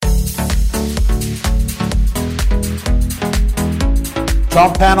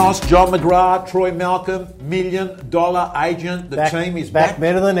Tom Panos, John McGrath, Troy Malcolm, $1 Million Agent. The team is back.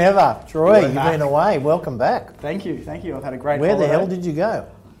 Better than ever. Troy, you've been away. Welcome back. Thank you. I've had a great Where holiday. the hell did you go?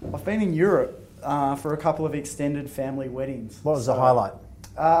 I've been in Europe for a couple of extended family weddings. What was the highlight?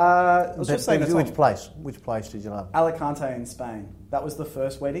 I was just saying Which place? Which place did you love? Alicante in Spain. That was the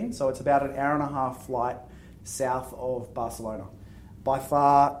first wedding, so it's about an hour and a half flight south of Barcelona. By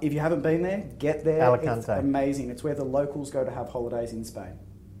far, if you haven't been there, get there. Alicante. It's amazing. It's where the locals go to have holidays in Spain.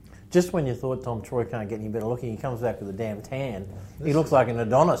 Just when you thought Tom Troy can't get any better looking, he comes back with a damn tan. He looks like an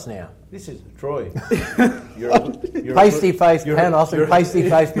Adonis now. This is Troy. Pasty-faced Panos and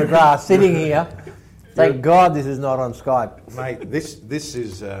pasty-faced McGrath sitting here. Thank God this is not on Skype. Mate, this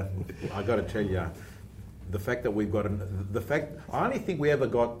is, I got to tell you, the fact that we've got, I only think we ever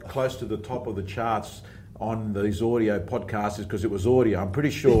got close to the top of the charts on these audio podcasts is because it was audio. I'm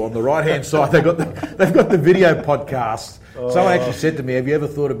pretty sure on the right-hand side they've got the video podcasts. Someone actually said to me, have you ever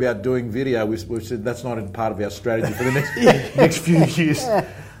thought about doing video? We've said that's not in part of our strategy for the next few years.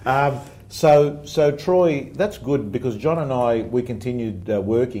 So Troy, that's good because John and I, we continued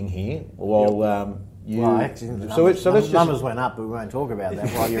working here while numbers went up, but we won't talk about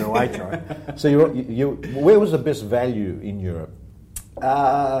that while you're away, Troy. So you where was the best value in Europe?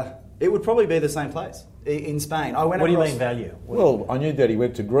 It would probably be the same place in Spain. What do you mean value? Well, I knew that he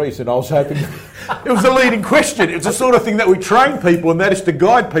went to Greece, and I was hoping it was a leading question. It's the sort of thing that we train people, and that is to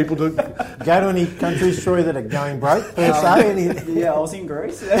guide people to go to any countries, Troy, that are going broke per se. Yeah, I was in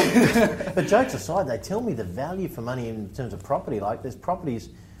Greece. But jokes aside, they tell me the value for money in terms of property. Like there's properties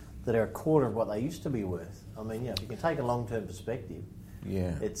that are a quarter of what they used to be worth. I mean, if you can take a long-term perspective.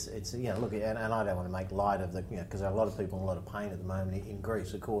 Yeah, it's look, and I don't want to make light of the because there are a lot of people in a lot of pain at the moment in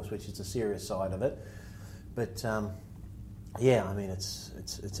Greece, of course, which is the serious side of it. But I mean,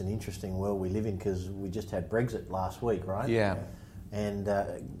 it's an interesting world we live in because we just had Brexit last week, right? Yeah, and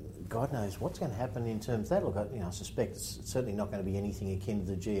God knows what's going to happen in terms of that. Look, I suspect it's certainly not going to be anything akin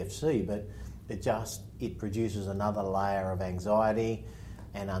to the GFC, but it produces another layer of anxiety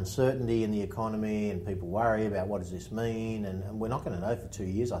and uncertainty in the economy, and people worry about what does this mean, and we're not going to know for 2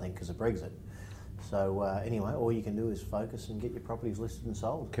 years, I think, because of Brexit. So anyway, all you can do is focus and get your properties listed and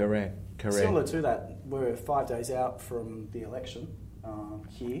sold. Correct. Similar to that, we're 5 days out from the election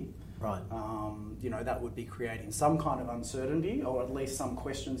here. Right. That would be creating some kind of uncertainty, or at least some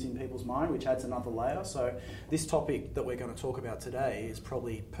questions in people's mind, which adds another layer. So this topic that we're going to talk about today is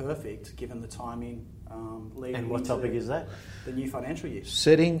probably perfect given the timing. And what topic is that? The new financial year.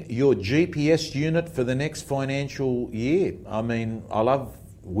 Setting your GPS unit for the next financial year. I mean,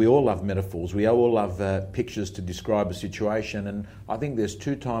 we all love metaphors. We all love pictures to describe a situation. And I think there's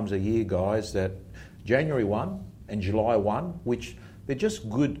 2 times a year, guys, that January 1 and July 1, which they're just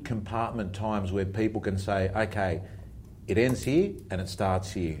good compartment times where people can say, okay, it ends here and it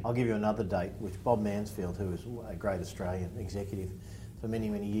starts here. I'll give you another date, which Bob Mansfield, who is a great Australian executive for many,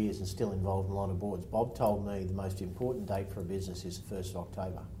 many years and still involved in a lot of boards, Bob told me the most important date for a business is the 1st of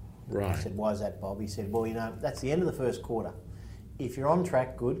October. Right. I said, why is that, Bob? He said, well, that's the end of the first quarter. If you're on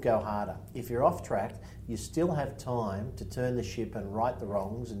track, good, go harder. If you're off track, you still have time to turn the ship and right the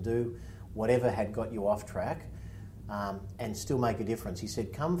wrongs and do whatever had got you off track and still make a difference. He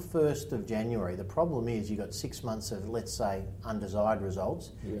said, come 1st of January, the problem is you've got 6 months of, let's say, undesired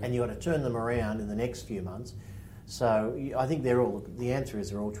results, and you've got to turn them around in the next few months. So I think the answer is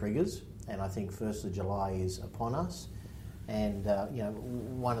they're all triggers, and I think 1st of July is upon us. And,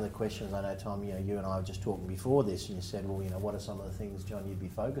 one of the questions, I know, Tom, you and I were just talking before this, and you said, well, what are some of the things, John, you'd be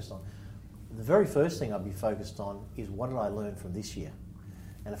focused on? The very first thing I'd be focused on is what did I learn from this year?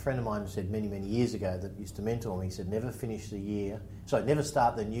 And a friend of mine said many, many years ago that used to mentor me, he said, never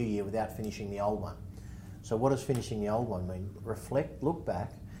start the new year without finishing the old one. So what does finishing the old one mean? Reflect, look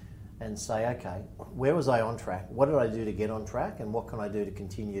back, and say, okay, where was I on track? What did I do to get on track? And what can I do to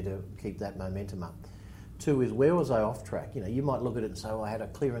continue to keep that momentum up? 2 is, where was I off track? You might look at it and say, well, I had a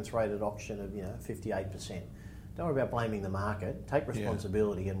clearance rate at auction of 58%. Don't worry about blaming the market. Take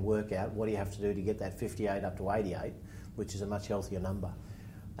responsibility and work out what do you have to do to get that 58 up to 88, which is a much healthier number.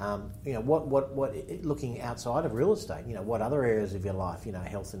 Looking outside of real estate, what other areas of your life,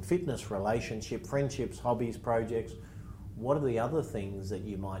 health and fitness, relationship, friendships, hobbies, projects, what are the other things that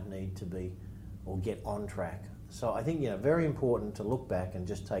you might need to be or get on track? So I think, very important to look back and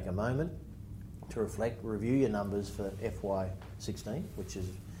just take a moment to reflect, review your numbers for FY16, which is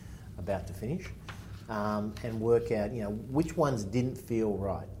about to finish, and work out, which ones didn't feel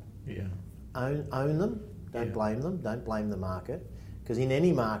right. Yeah. Own them. Don't blame them. Don't blame the market. Because in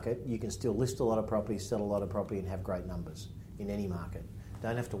any market, you can still list a lot of property, sell a lot of property, and have great numbers in any market.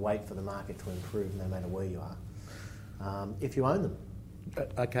 Don't have to wait for the market to improve no matter where you are. If you own them.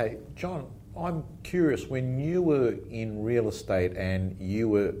 Okay, John, I'm curious, when you were in real estate and you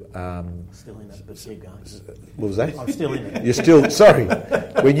were... Still in it, but keep going. What was that? I'm still in it. You're still... Sorry.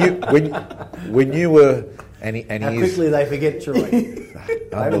 When you were... How quickly they forget Troy.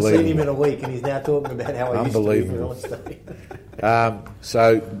 I haven't seen him in a week and he's now talking about how he used to be in real estate.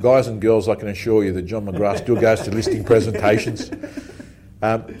 So, guys and girls, I can assure you that John McGrath still goes to listing presentations.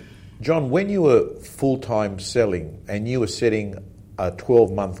 John, when you were full-time selling and you were setting a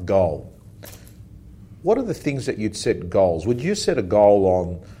 12-month goal, what are the things that you'd set goals? Would you set a goal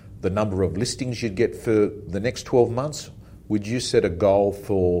on the number of listings you'd get for the next 12 months? Would you set a goal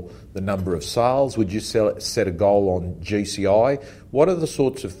for the number of sales? Would you set a goal on GCI? What are the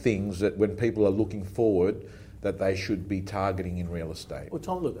sorts of things that when people are looking forward that they should be targeting in real estate? Well,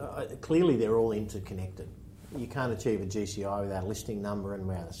 Tom, look, clearly they're all interconnected. You can't achieve a GCI without a listing number and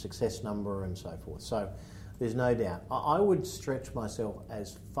without a success number and so forth. So there's no doubt. I would stretch myself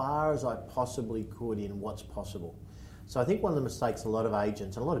as far as I possibly could in what's possible. So I think one of the mistakes a lot of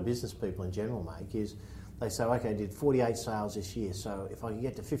agents and a lot of business people in general make is they say, okay, I did 48 sales this year, so if I can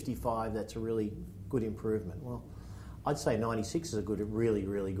get to 55, that's a really good improvement. Well, I'd say 96 is a really,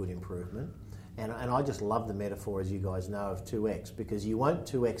 really good improvement. And I just love the metaphor, as you guys know, of 2X, because you won't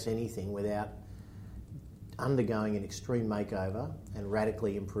 2X anything without undergoing an extreme makeover and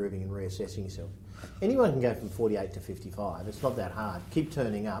radically improving and reassessing yourself. Anyone can go from 48 to 55. It's not that hard. Keep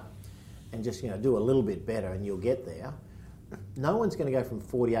turning up and just do a little bit better and you'll get there. No one's going to go from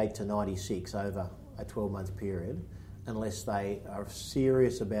 48 to 96 over a 12-month period unless they are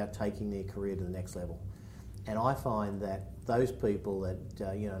serious about taking their career to the next level. And I find that those people that,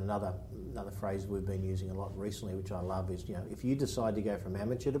 another phrase we've been using a lot recently, which I love, is, if you decide to go from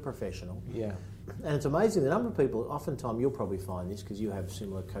amateur to professional, yeah. And it's amazing the number of people, oftentimes you'll probably find this because you have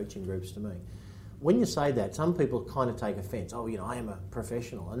similar coaching groups to me. When you say that, some people kind of take offence. Oh, I am a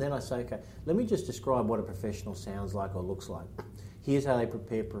professional. And then I say, okay, let me just describe what a professional sounds like or looks like. Here's how they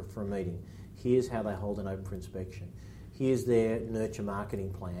prepare for a meeting. Here's how they hold an open for inspection. Here's their nurture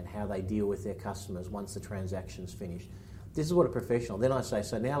marketing plan, how they deal with their customers once the transaction's finished. This is what a professional. Then I say,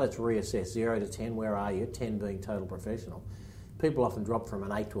 so now let's reassess 0 to 10, where are you? 10 being total professional. People often drop from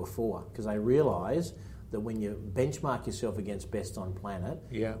an 8 to a 4 because they realise that when you benchmark yourself against best on planet,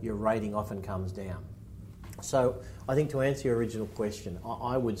 your rating often comes down. So I think to answer your original question,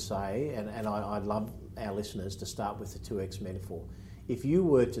 I would say, and I'd love our listeners to start with the 2X metaphor. If you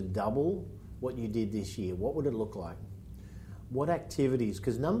were to double what you did this year, what would it look like? What activities,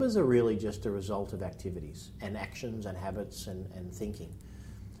 because numbers are really just a result of activities and actions and habits and thinking.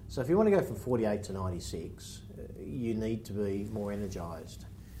 So if you want to go from 48 to 96, you need to be more energised.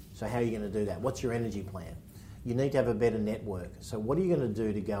 So how are you going to do that? What's your energy plan? You need to have a better network. So what are you going to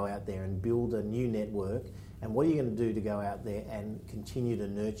do to go out there and build a new network? And what are you going to do to go out there and continue to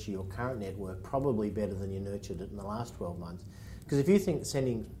nurture your current network, probably better than you nurtured it in the last 12 months? Because if you think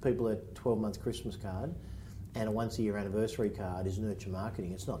sending people a 12-month Christmas card and a once-a-year anniversary card is nurture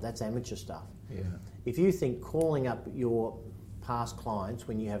marketing, it's not. That's amateur stuff. Yeah. If you think calling up your past clients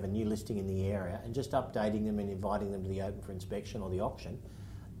when you have a new listing in the area and just updating them and inviting them to the open for inspection or the auction,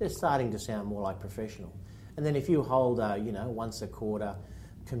 they're starting to sound more like professional. And then if you hold a, once a quarter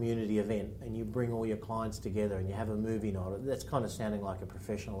community event and you bring all your clients together and you have a movie night, that's kind of sounding like a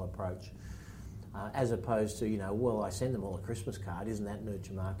professional approach. As opposed to, I send them all a Christmas card, isn't that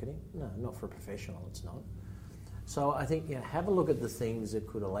nurture marketing? No, not for a professional, it's not. So I think, have a look at the things that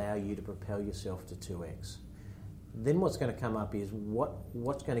could allow you to propel yourself to 2X. Then what's going to come up is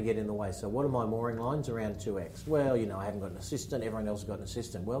what's going to get in the way. So what are my mooring lines around 2X? Well, I haven't got an assistant, everyone else has got an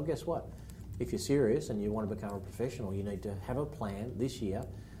assistant. Well, guess what? If you're serious and you want to become a professional, you need to have a plan this year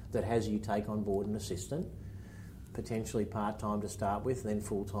that has you take on board an assistant, potentially part-time to start with, then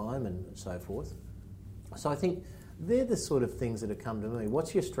full-time and so forth. So I think they're the sort of things that have come to me.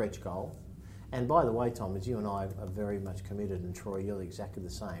 What's your stretch goal? And by the way, Tom, as you and I are very much committed, and Troy, you're exactly the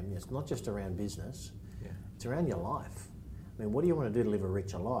same, it's not just around business, it's around your life. I mean, what do you want to do to live a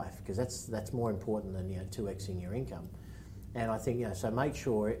richer life? Because that's more important than 2Xing your income. And I think, so make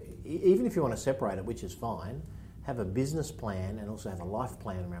sure, even if you want to separate it, which is fine, have a business plan and also have a life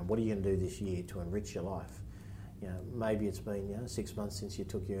plan around what are you going to do this year to enrich your life. Maybe it's been 6 months since you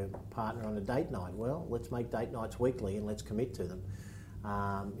took your partner on a date night. Well, let's make date nights weekly and let's commit to them.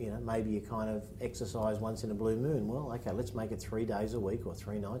 Maybe you kind of exercise once in a blue moon. Well, okay, let's make it 3 days a week or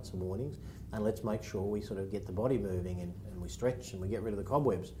 3 nights or mornings, and let's make sure we sort of get the body moving and we stretch and we get rid of the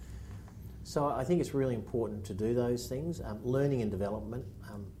cobwebs. So I think it's really important to do those things. Learning and development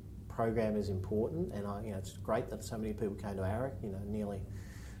program is important, and it's great that so many people came to AREC, nearly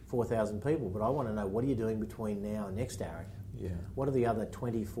 4,000 people, but I want to know, what are you doing between now and next AREC? Yeah. What are the other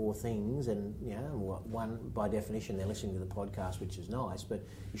 24 things? And one by definition they're listening to the podcast, which is nice, but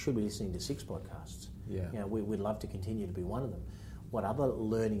you should be listening to 6 podcasts. Yeah. We'd love to continue to be one of them. What other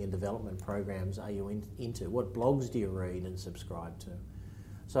learning and development programs are you into? What blogs do you read and subscribe to?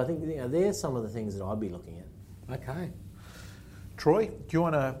 So I think there's some of the things that I'd be looking at. Okay. Troy, do you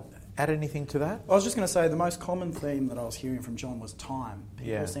want to add anything to that? I was just going to say the most common theme that I was hearing from John was time.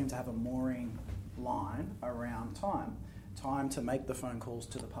 People Yeah. seem to have a mooring line around time. Time to make the phone calls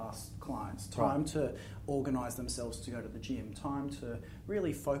to the past clients, time to organise themselves to go to the gym, time to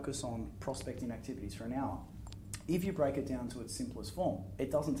really focus on prospecting activities for an hour. If you break it down to its simplest form, it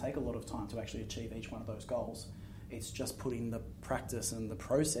doesn't take a lot of time to actually achieve each one of those goals. It's just putting the practice and the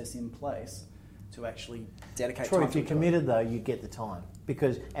process in place to actually dedicate Troy, time if to you're committed though, you get the time.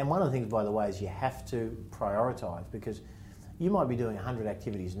 And one of the things, by the way, is you have to prioritise, because you might be doing 100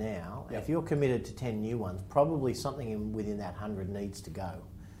 activities now. Yep. If you're committed to 10 new ones, probably something within that 100 needs to go.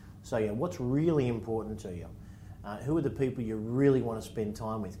 So what's really important to you? Who are the people you really want to spend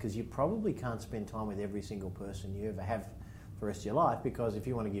time with? Because you probably can't spend time with every single person you ever have for the rest of your life, because if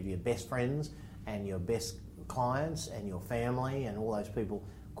you want to give your best friends and your best clients and your family and all those people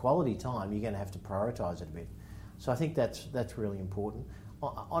quality time, you're going to have to prioritise it a bit. So I think that's really important.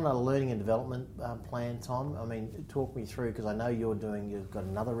 On a learning and development plan, Tom, I mean, talk me through, because I know you've got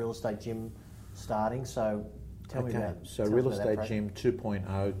another real estate gym starting, so tell me about So tell Real us about that Estate Gym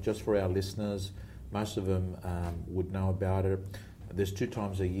 2.0, just for our listeners, most of them would know about it. There's 2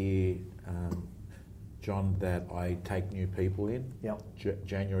 times a year, John, that I take new people in,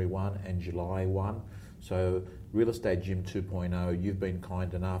 January 1 and July 1. So Real Estate Gym 2.0, you've been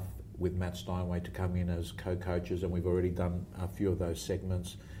kind enough with Matt Steinway to come in as co-coaches, and we've already done a few of those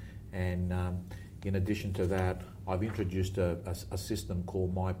segments. And in addition to that, I've introduced a system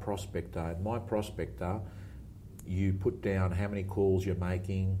called My Prospector. And My Prospector, you put down how many calls you're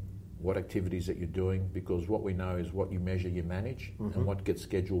making, what activities that you're doing, because what we know is what you measure, you manage, and what gets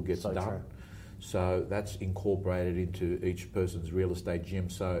scheduled gets done. True. So that's incorporated into each person's real estate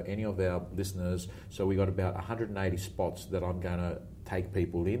gym. So any of our listeners, so we got about 180 spots that I'm going to take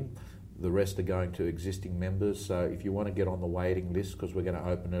people in. The rest are going to existing members. So if you want to get on the waiting list, because we're going to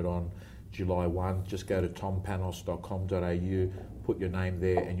open it on July 1, just go to tompanos.com.au, put your name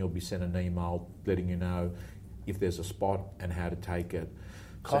there, and you'll be sent an email letting you know if there's a spot and how to take it.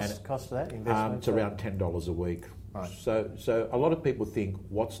 Cost of that investment? It's around $10 a week. Right. So a lot of people think,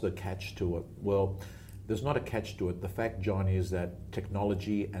 what's the catch to it? Well, there's not a catch to it. The fact, John, is that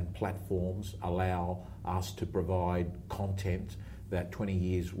technology and platforms allow us to provide content that 20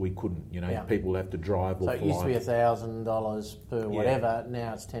 years we couldn't. People have to drive or fly. So it used to be $1,000 per whatever.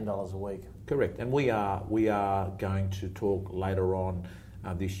 Now it's $10 a week. Correct. And we are going to talk later on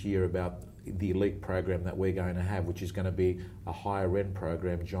this year about the elite program that we're going to have, which is going to be a higher end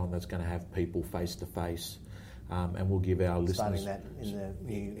program, John, that's going to have people face to face. And we'll give our listeners... Starting that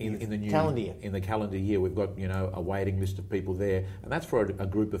in the new calendar year. In the calendar year, we've got a waiting list of people there, and that's for a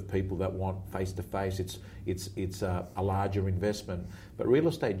group of people that want face to face. It's a larger investment, but Real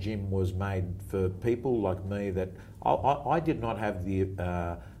Estate Gym was made for people like me that I did not have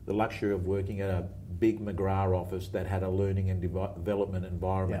the luxury of working at a big McGrath office that had a learning and development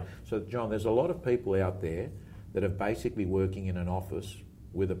environment. Yeah. So, John, there's a lot of people out there that are basically working in an office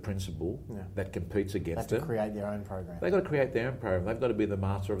with a principal that competes against They it. have to create their own program. They've got to create their own program. They've got to be the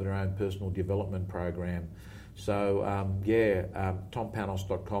master of their own personal development program. So,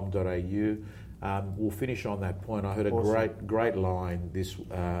 tompanos.com.au. We'll finish on that point. I heard a great line this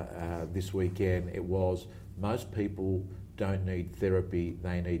weekend. It was, most people don't need therapy,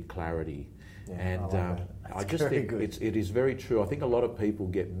 they need clarity. Yeah, and I just think it is very true. I think a lot of people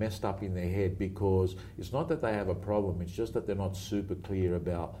get messed up in their head because it's not that they have a problem, it's just that they're not super clear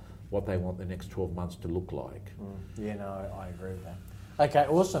about what they want the next 12 months to look like. I agree with that. Okay,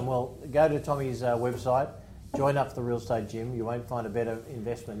 awesome. Well, go to Tommy's website, join up the Real Estate Gym. You won't find a better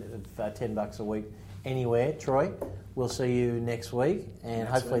investment of $10 a week anywhere. Troy, we'll see you next week, and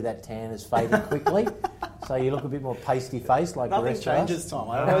hopefully that tan has faded quickly. So you look a bit more pasty-faced like Nothing the rest changes, of us.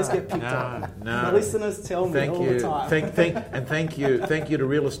 Tom. I always get picked on. The listeners tell me all the time. Thank you to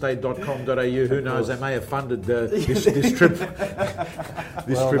realestate.com.au. Who knows, they may have funded this trip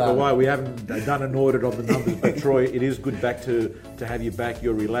away. We haven't done an audit of the numbers, but Troy, it is good to have you back.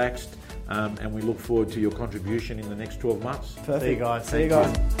 You're relaxed, and we look forward to your contribution in the next 12 months. Perfect. See you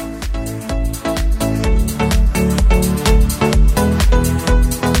guys.